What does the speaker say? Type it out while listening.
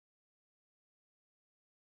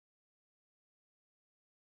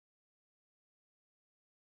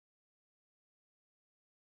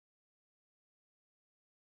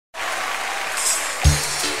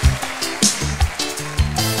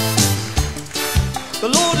The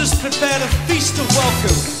Lord has prepared a feast of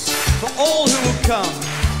welcome for all who will come.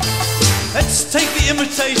 Let's take the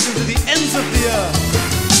invitation to the ends of the earth.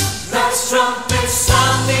 The trumpets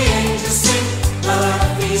sound, the angels sing, the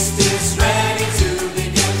feast is ready to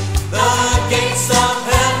begin. The gates of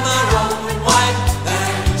heaven are open wide,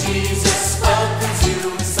 and Jesus welcomes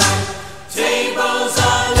you inside. Tables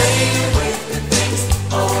are laid with good things,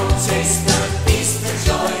 oh, taste the feast, the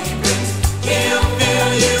joy he brings. He'll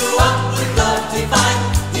fill you up with love divine,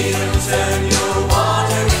 he'll turn your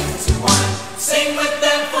water into wine. Sing with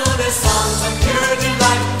them for their songs of pure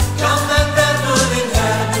delight. Come and revel in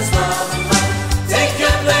heaven's love and light. Take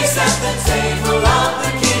your place at the table of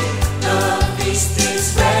the King. The feast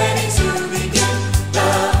is ready to begin. The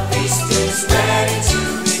feast is ready to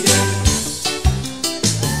begin.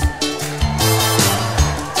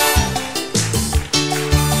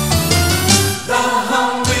 The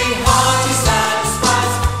hungry heart is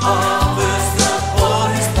satisfied, offers the poor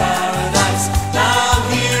his paradise. Now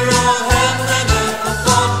hear all heaven and earth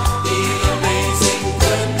perform the amazing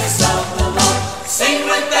goodness of the Lord. Sing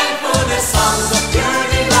with them for their songs of pure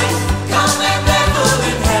delight. Come and revel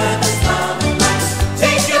in heaven's love and light.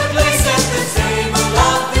 Take your place at the table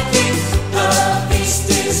of the King. The feast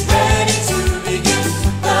is ready to begin.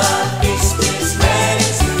 The feast is ready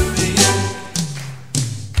to begin.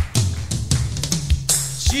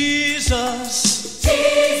 Jesus,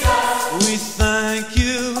 Jesus, we thank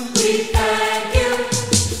you we thank you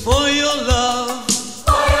for your love,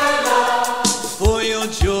 for your love, for your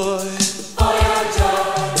joy. for your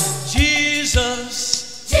joy.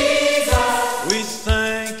 Jesus, Jesus, we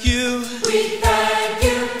thank you we thank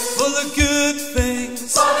you for the good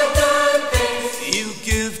things for the good things you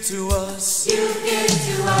give to us. you give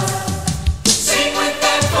to us. Sing with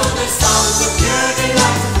them for the songs of pure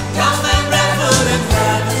delight. Come and revel in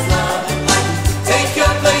heaven's love and light. Take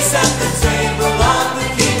your place at the table of the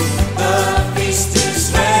King. The feast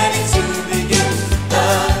is ready to begin. The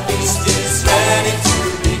feast is ready to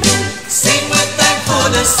begin. Sing with them for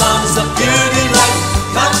the songs of